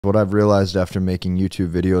What I've realized after making YouTube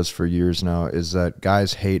videos for years now is that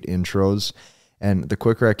guys hate intros, and the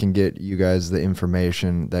quicker I can get you guys the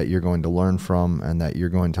information that you're going to learn from and that you're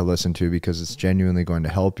going to listen to because it's genuinely going to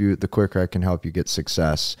help you, the quicker I can help you get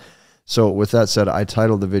success. So with that said, I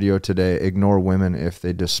titled the video today, Ignore Women If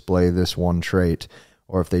They Display This One Trait,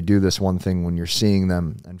 or if they do this one thing when you're seeing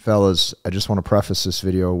them. And fellas, I just want to preface this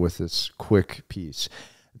video with this quick piece.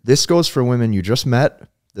 This goes for women you just met.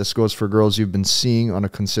 This goes for girls you've been seeing on a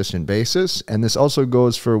consistent basis. And this also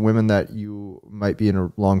goes for women that you might be in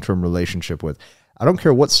a long-term relationship with. I don't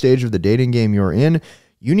care what stage of the dating game you're in,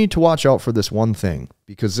 you need to watch out for this one thing,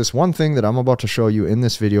 because this one thing that I'm about to show you in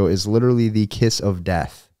this video is literally the kiss of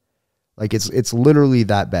death. Like it's literally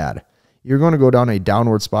that bad. You're going to go down a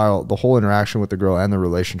downward spiral. The whole interaction with the girl and the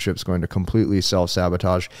relationship is going to completely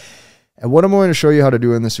self-sabotage. And what I'm going to show you how to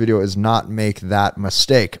do in this video is not make that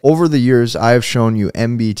mistake. Over the years, I have shown you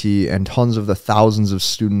MBT and tons of the thousands of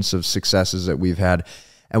students of successes that we've had.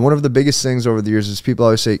 And one of the biggest things over the years is people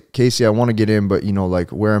always say, Casey, I want to get in, but you know,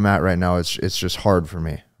 like where I'm at right now, it's just hard for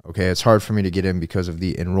me. Okay, it's hard for me to get in because of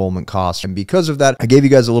the enrollment cost. And because of that, I gave you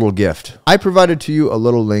guys a little gift. I provided to you a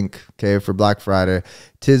little link, okay, for Black Friday.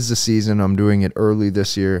 'Tis the season. I'm doing it early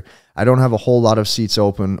this year. I don't have a whole lot of seats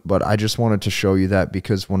open, but I just wanted to show you that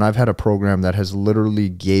because when I've had a program that has literally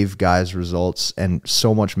gave guys results and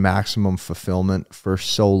so much maximum fulfillment for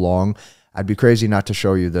so long, I'd be crazy not to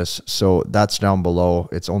show you this. So that's down below.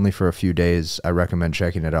 It's only for a few days. I recommend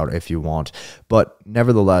checking it out if you want. But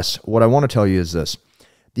nevertheless, what I want to tell you is this.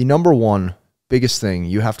 The number one biggest thing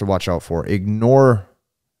you have to watch out for, ignore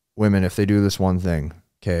women if they do this one thing,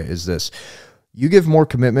 okay, is this. You give more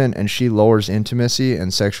commitment and she lowers intimacy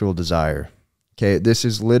and sexual desire. Okay, this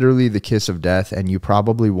is literally the kiss of death and you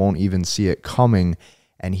probably won't even see it coming.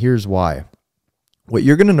 And here's why. What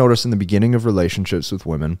you're going to notice in the beginning of relationships with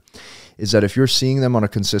women is that if you're seeing them on a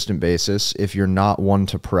consistent basis, if you're not one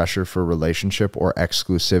to pressure for relationship or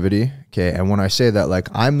exclusivity, okay, and when I say that, like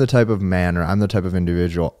I'm the type of man or I'm the type of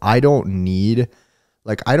individual, I don't need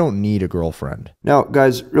a girlfriend. Now,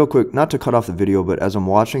 guys, real quick, not to cut off the video, but as I'm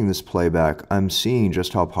watching this playback, I'm seeing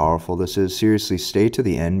just how powerful this is. Seriously, stay to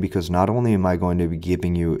the end because not only am I going to be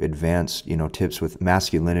giving you advanced, tips with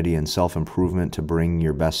masculinity and self-improvement to bring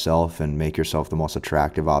your best self and make yourself the most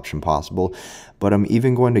attractive option possible, but I'm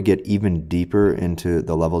even going to get even deeper into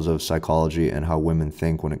the levels of psychology and how women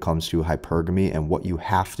think when it comes to hypergamy and what you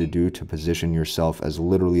have to do to position yourself as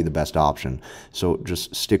literally the best option. So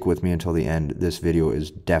just stick with me until the end. This video is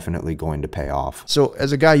definitely going to pay off. So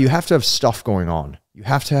as a guy, you have to have stuff going on. You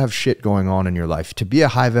have to have shit going on in your life. To be a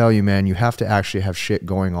high value man, you have to actually have shit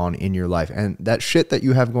going on in your life. And that shit that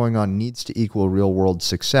you have going on needs to equal real world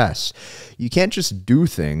success. You can't just do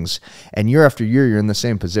things and year after year, you're in the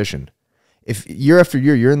same position. If year after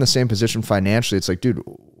year, you're in the same position financially, it's like, dude,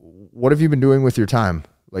 what have you been doing with your time?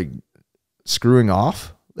 Like screwing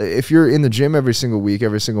off? If you're in the gym every single week,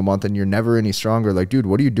 every single month, and you're never any stronger, like, dude,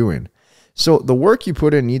 what are you doing? So the work you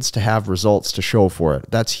put in needs to have results to show for it.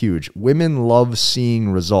 That's huge. Women love seeing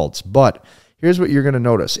results, but here's what you're going to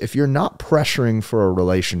notice. If you're not pressuring for a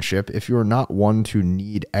relationship, if you're not one to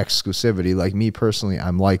need exclusivity, like me personally,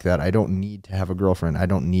 I'm like that. I don't need to have a girlfriend. I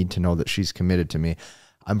don't need to know that she's committed to me.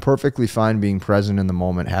 I'm perfectly fine being present in the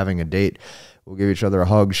moment, having a date. We'll give each other a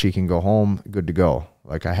hug. She can go home. Good to go.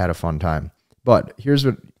 Like I had a fun time. But here's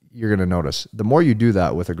what you're going to notice. The more you do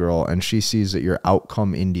that with a girl and she sees that you're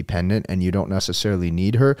outcome independent and you don't necessarily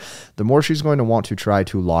need her, the more she's going to want to try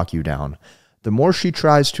to lock you down. The more she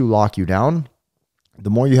tries to lock you down,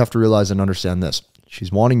 the more you have to realize and understand this.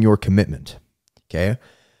 She's wanting your commitment. Okay?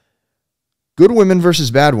 Good women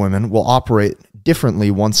versus bad women will operate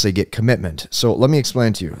differently once they get commitment. So let me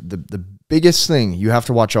explain to you. The biggest thing you have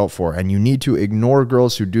to watch out for, and you need to ignore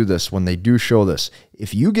girls who do this when they do show this.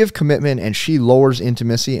 If you give commitment and she lowers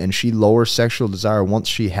intimacy and she lowers sexual desire once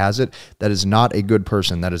she has it, that is not a good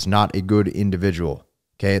person. That is not a good individual.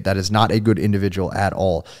 Okay? That is not a good individual at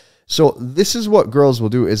all. So this is what girls will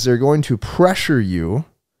do is they're going to pressure you,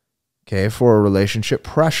 okay, for a relationship,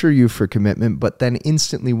 pressure you for commitment, but then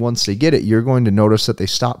instantly once they get it, you're going to notice that they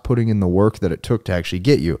stop putting in the work that it took to actually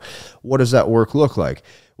get you. What does that work look like?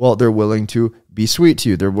 Well, they're willing to be sweet to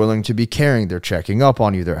you. They're willing to be caring. They're checking up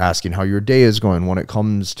on you. They're asking how your day is going. When it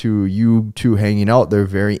comes to you two hanging out, they're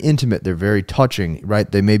very intimate. They're very touching,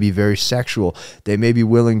 right? They may be very sexual. They may be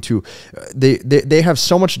willing to, they have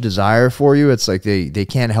so much desire for you. It's like they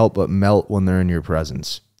can't help but melt when they're in your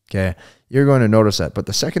presence, okay? You're going to notice that. But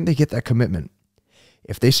the second they get that commitment,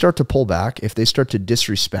 if they start to pull back, if they start to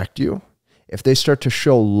disrespect you, if they start to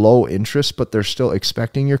show low interest, but they're still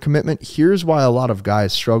expecting your commitment, here's why a lot of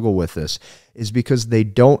guys struggle with this, is because they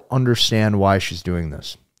don't understand why she's doing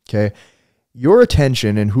this. Okay. Your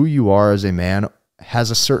attention and who you are as a man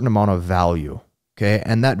has a certain amount of value. Okay.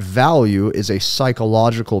 And that value is a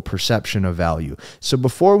psychological perception of value. So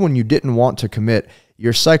before, when you didn't want to commit,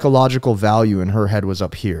 your psychological value in her head was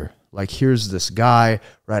up here. Like, here's this guy,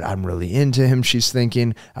 right? I'm really into him. She's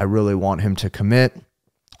thinking, I really want him to commit.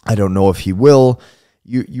 I don't know if he will.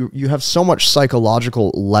 You have so much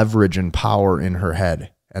psychological leverage and power in her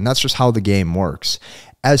head. And that's just how the game works.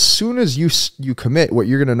 As soon as you commit, what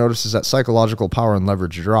you're going to notice is that psychological power and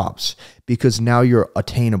leverage drops, because now you're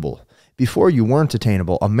attainable. Before, you weren't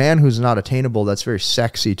attainable. A man who's not attainable, that's very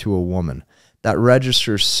sexy to a woman. That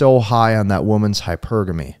registers so high on that woman's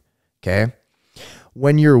hypergamy. Okay?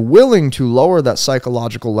 When you're willing to lower that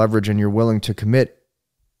psychological leverage and you're willing to commit,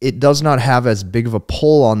 it does not have as big of a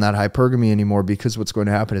pull on that hypergamy anymore, because what's going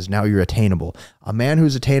to happen is now you're attainable. A man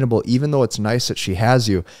who's attainable, even though it's nice that she has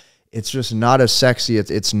you, it's just not as sexy.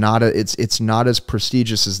 It's not as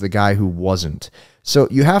prestigious as the guy who wasn't. So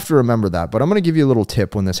you have to remember that. But I'm going to give you a little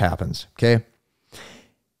tip when this happens. Okay.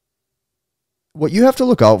 What you have to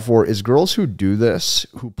look out for is girls who do this,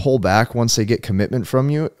 who pull back once they get commitment from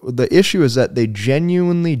you. The issue is that they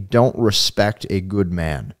genuinely don't respect a good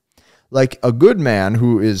man. Like, a good man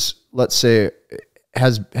who is, let's say,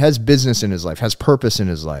 has business in his life, has purpose in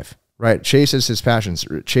his life, right? Chases his passions,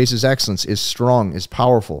 chases excellence, is strong, is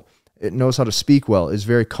powerful. It knows how to speak well, is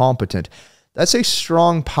very competent. That's a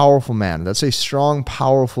strong, powerful man. That's a strong,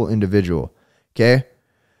 powerful individual. Okay.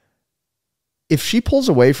 If she pulls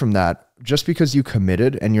away from that just because you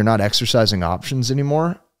committed and you're not exercising options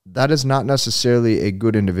anymore, that is not necessarily a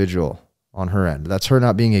good individual on her end. That's her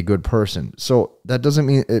not being a good person. So that doesn't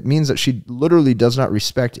mean, it means that she literally does not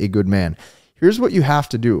respect a good man. Here's what you have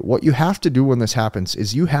to do. What you have to do when this happens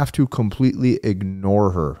is you have to completely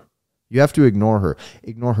ignore her. You have to ignore her.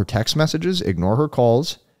 Ignore her text messages, ignore her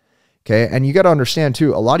calls. Okay. And you got to understand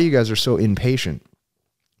too, a lot of you guys are so impatient.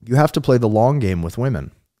 You have to play the long game with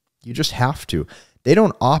women. You just have to. They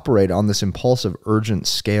don't operate on this impulsive, urgent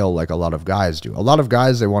scale like a lot of guys do. A lot of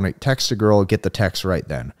guys, they want to text a girl, get the text right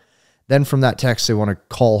then. Then from that text, they want to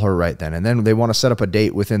call her right then. And then they want to set up a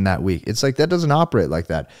date within that week. It's like, that doesn't operate like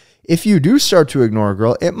that. If you do start to ignore a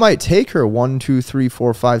girl, it might take her 1, 2, 3,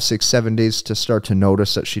 4, 5, 6, 7 days to start to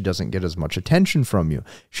notice that she doesn't get as much attention from you.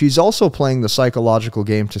 She's also playing the psychological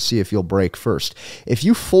game to see if you'll break first. If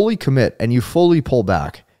you fully commit and you fully pull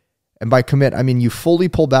back, and by commit, I mean you fully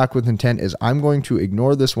pull back with intent, is I'm going to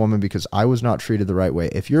ignore this woman because I was not treated the right way.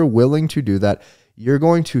 If you're willing to do that, you're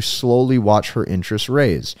going to slowly watch her interest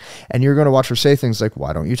raise. And you're going to watch her say things like,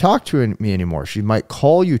 why don't you talk to me anymore? She might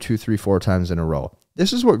call you 2, 3, 4 times in a row.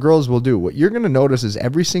 This is what girls will do. What you're going to notice is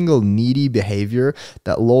every single needy behavior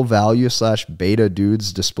that low value / beta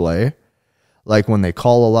dudes display, like when they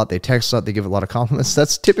call a lot, they text a lot, they give a lot of compliments,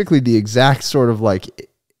 that's typically the exact sort of like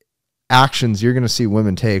actions you're going to see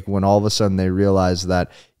women take when all of a sudden they realize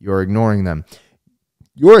that you're ignoring them.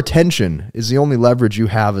 Your attention is the only leverage you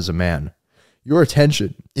have as a man. Your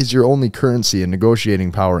attention is your only currency and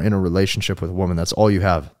negotiating power in a relationship with a woman. That's all you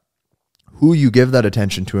have. Who you give that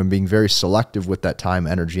attention to and being very selective with that time,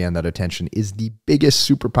 energy, and that attention is the biggest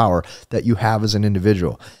superpower that you have as an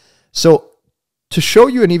individual. So to show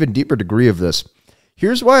you an even deeper degree of this,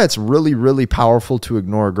 here's why it's really, really powerful to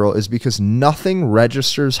ignore a girl, is because nothing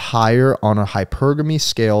registers higher on a hypergamy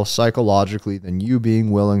scale psychologically than you being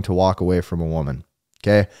willing to walk away from a woman.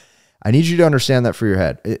 Okay. I need you to understand that through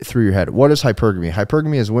your head. What is hypergamy?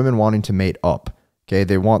 Hypergamy is women wanting to mate up. Okay.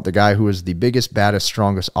 They want the guy who is the biggest, baddest,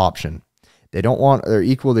 strongest option. They don't want their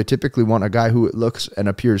equal. They typically want a guy who looks and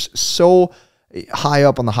appears so high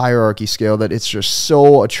up on the hierarchy scale that it's just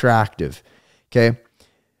so attractive. Okay.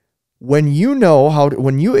 When you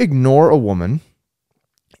when you ignore a woman,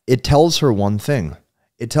 it tells her one thing.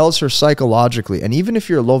 It tells her psychologically, and even if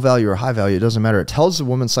you're low value or high value, it doesn't matter. It tells the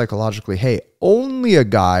woman psychologically, hey, only a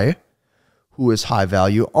guy who is high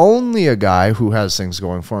value, only a guy who has things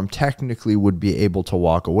going for him technically would be able to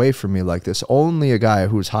walk away from me like this. Only a guy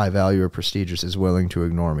who's high value or prestigious is willing to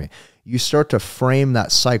ignore me. You start to frame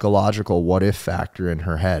that psychological what if factor in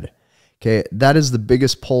her head. Okay, that is the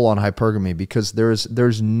biggest pull on hypergamy, because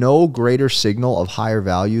there's no greater signal of higher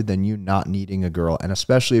value than you not needing a girl. And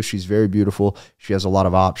especially if she's very beautiful, she has a lot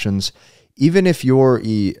of options. Even if you're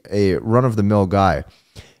a run-of-the-mill guy,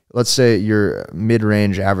 let's say you're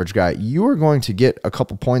mid-range average guy, you are going to get a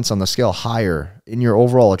couple points on the scale higher in your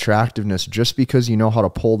overall attractiveness just because you know how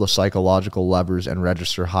to pull the psychological levers and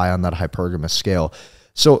register high on that hypergamous scale.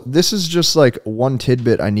 So this is just like one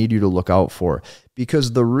tidbit I need you to look out for,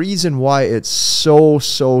 because the reason why it's so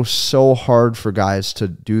hard for guys to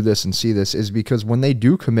do this and see this is because when they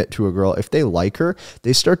do commit to a girl, if they like her,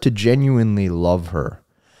 they start to genuinely love her.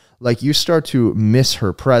 like you start to miss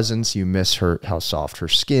her presence, you miss her, how soft her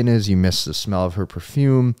skin is, you miss the smell of her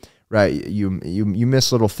perfume, right? You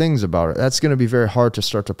miss little things about her. That's going to be very hard to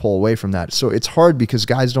start to pull away from that. So it's hard because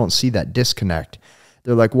guys don't see that disconnect.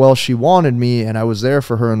 They're like, well, she wanted me and I was there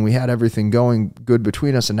for her and we had everything going good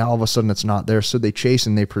between us, and now all of a sudden it's not there. So they chase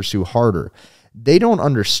and they pursue harder. They don't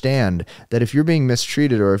understand that if you're being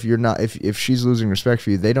mistreated, or if you're not, if she's losing respect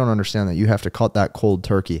for you, they don't understand that you have to cut that cold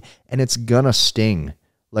turkey, and it's gonna sting.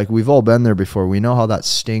 Like, we've all been there before. We know how that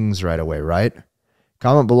stings right away, right?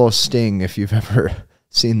 Comment below sting if you've ever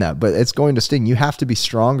seen that, but it's going to sting. You have to be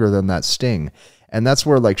stronger than that sting. And that's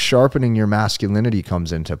where like sharpening your masculinity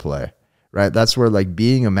comes into play, right? That's where like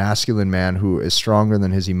being a masculine man who is stronger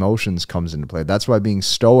than his emotions comes into play. That's why being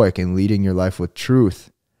stoic and leading your life with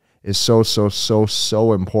truth is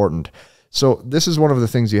so important. So this is one of the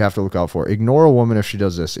things you have to look out for. Ignore a woman if she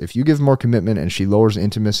does this. If you give more commitment and she lowers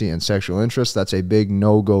intimacy and sexual interest, that's a big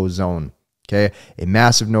no-go zone, okay? A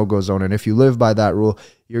massive no-go zone. And if you live by that rule,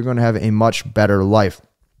 you're going to have a much better life.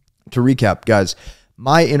 To recap, guys,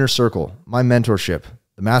 my inner circle, my mentorship,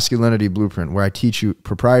 the Masculinity Blueprint, where I teach you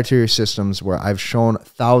proprietary systems, where I've shown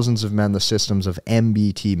thousands of men the systems of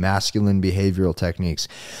MBT, masculine behavioral techniques.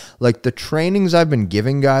 Like the trainings I've been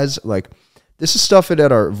giving guys, like this is stuff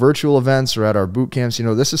at our virtual events or at our boot camps. You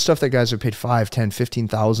know, this is stuff that guys have paid $5,000, $10,000,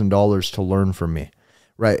 $15,000 to learn from me,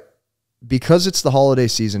 right? Because it's the holiday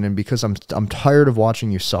season and because I'm tired of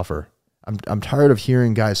watching you suffer. I'm tired of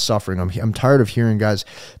hearing guys suffering. I'm tired of hearing guys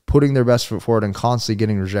putting their best foot forward and constantly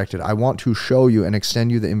getting rejected. I want to show you and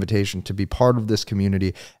extend you the invitation to be part of this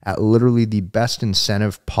community at literally the best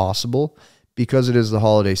incentive possible, because it is the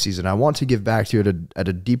holiday season. I want to give back to you at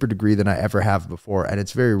a deeper degree than I ever have before, and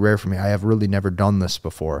it's very rare for me. I have really never done this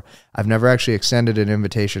before. I've never actually extended an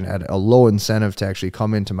invitation at a low incentive to actually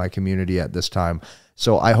come into my community at this time.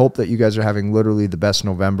 So I hope that you guys are having literally the best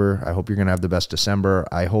November. I hope you're going to have the best December.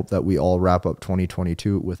 I hope that we all wrap up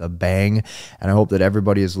 2022 with a bang, and I hope that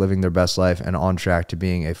everybody is living their best life and on track to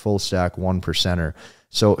being a full stack 1%er.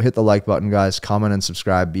 So hit the like button, guys, comment and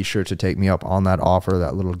subscribe. Be sure to take me up on that offer,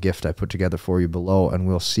 that little gift I put together for you below, and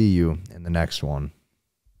we'll see you in the next one.